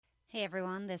Hey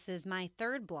everyone, this is my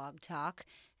third blog talk.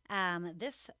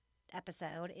 This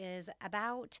episode is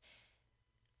about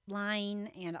lying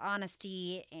and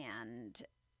honesty and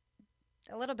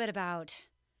a little bit about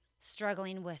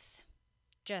struggling with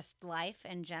just life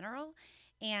in general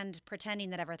and pretending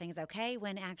that everything's okay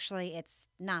when actually it's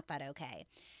not that okay.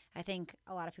 I think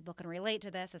a lot of people can relate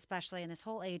to this, especially in this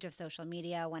whole age of social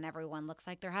media when everyone looks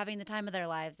like they're having the time of their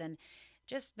lives and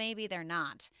just maybe they're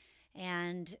not.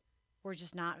 And we're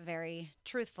just not very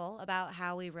truthful about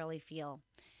how we really feel.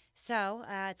 So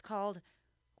it's called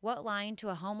What Lying to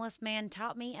a Homeless Man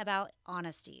Taught Me About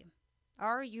Honesty.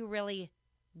 Are you really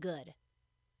good?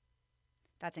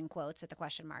 That's in quotes with a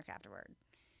question mark afterward.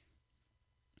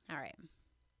 All right.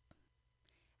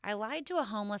 I lied to a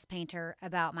homeless painter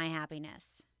about my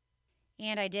happiness.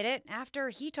 And I did it after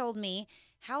he told me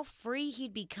how free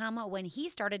he'd become when he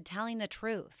started telling the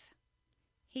truth.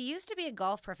 He used to be a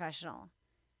golf professional,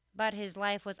 but his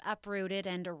life was uprooted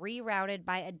and rerouted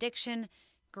by addiction,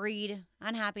 greed,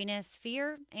 unhappiness,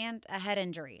 fear, and a head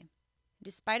injury.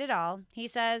 Despite it all, he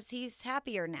says he's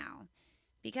happier now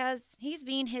because he's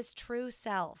being his true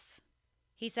self.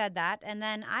 He said that, and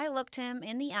then I looked him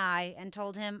in the eye and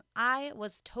told him I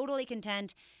was totally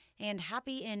content and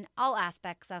happy in all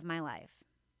aspects of my life.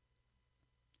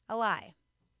 A lie.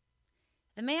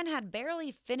 The man had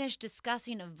barely finished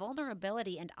discussing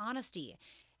vulnerability and honesty,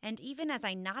 and even as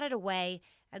I nodded away,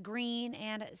 agreeing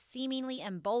and seemingly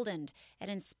emboldened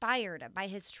and inspired by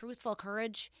his truthful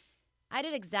courage, I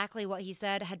did exactly what he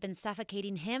said had been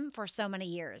suffocating him for so many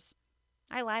years.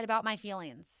 I lied about my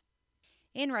feelings.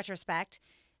 In retrospect,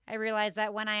 I realized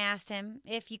that when I asked him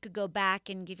if you could go back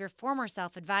and give your former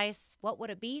self advice, what would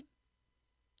it be?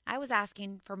 I was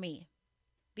asking for me.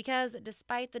 Because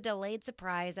despite the delayed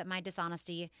surprise at my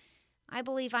dishonesty, I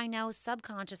believe I know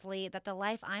subconsciously that the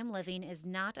life I'm living is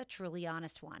not a truly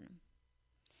honest one.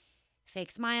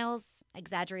 Fake smiles,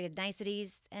 exaggerated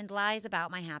niceties, and lies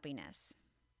about my happiness.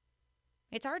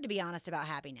 It's hard to be honest about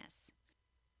happiness.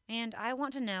 And I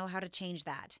want to know how to change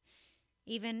that,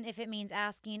 even if it means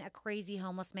asking a crazy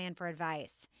homeless man for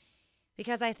advice.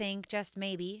 Because I think, just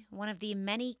maybe, one of the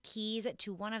many keys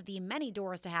to one of the many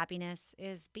doors to happiness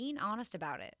is being honest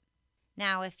about it.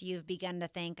 Now, if you've begun to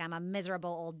think I'm a miserable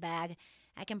old bag,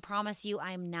 I can promise you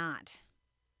I'm not.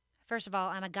 First of all,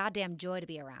 I'm a goddamn joy to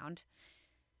be around.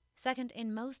 Second,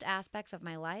 in most aspects of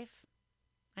my life,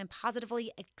 I'm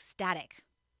positively ecstatic.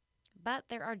 But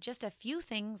there are just a few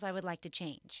things I would like to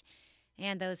change.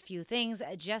 And those few things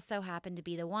just so happen to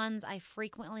be the ones I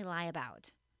frequently lie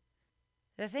about.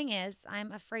 The thing is,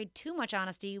 I'm afraid too much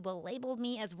honesty will label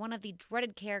me as one of the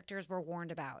dreaded characters we're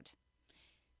warned about.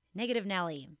 Negative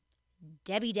Nelly.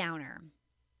 Debbie Downer.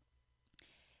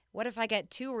 What if I get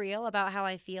too real about how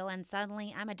I feel and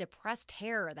suddenly I'm a depressed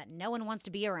terror that no one wants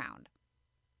to be around?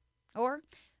 Or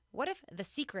what if the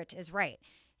secret is right,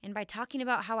 and by talking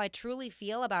about how I truly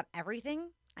feel about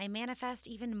everything, I manifest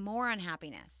even more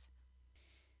unhappiness?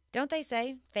 Don't they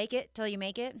say, fake it till you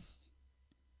make it?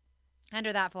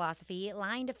 Under that philosophy,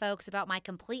 lying to folks about my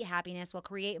complete happiness will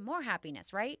create more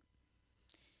happiness, right?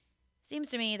 Seems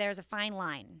to me there's a fine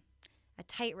line, a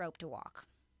tightrope to walk.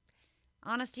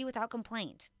 Honesty without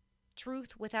complaint,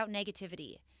 truth without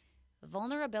negativity,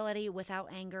 vulnerability without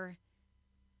anger,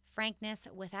 frankness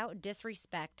without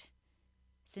disrespect,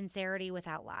 sincerity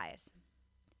without lies.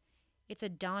 It's a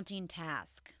daunting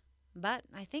task, but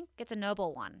I think it's a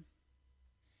noble one.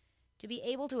 To be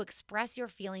able to express your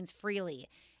feelings freely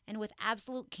and with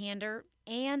absolute candor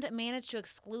and manage to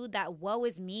exclude that woe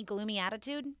is me gloomy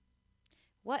attitude,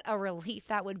 what a relief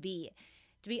that would be.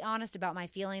 To be honest about my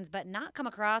feelings but not come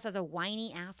across as a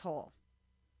whiny asshole.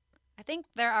 I think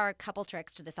there are a couple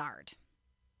tricks to this art.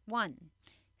 1.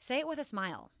 Say it with a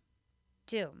smile.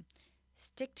 2.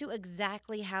 Stick to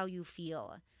exactly how you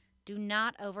feel. Do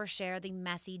not overshare the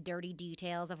messy, dirty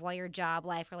details of why your job,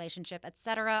 life, relationship,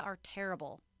 etc. are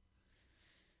terrible.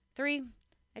 3.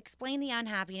 Explain the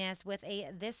unhappiness with a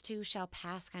this too shall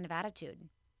pass kind of attitude.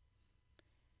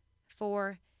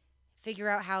 4. Figure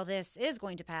out how this is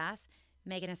going to pass.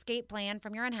 Make an escape plan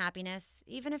from your unhappiness,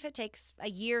 even if it takes a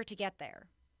year to get there.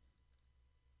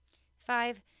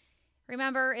 5.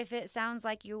 Remember, if it sounds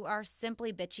like you are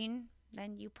simply bitching,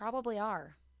 then you probably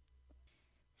are.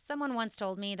 Someone once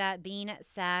told me that being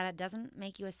sad doesn't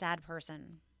make you a sad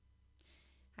person.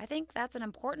 I think that's an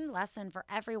important lesson for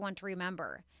everyone to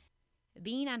remember.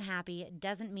 Being unhappy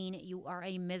doesn't mean you are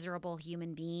a miserable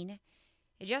human being.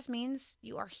 It just means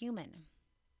you are human.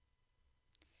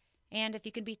 And if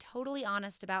you can be totally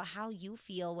honest about how you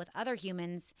feel with other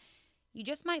humans, you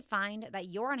just might find that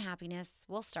your unhappiness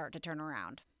will start to turn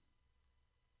around.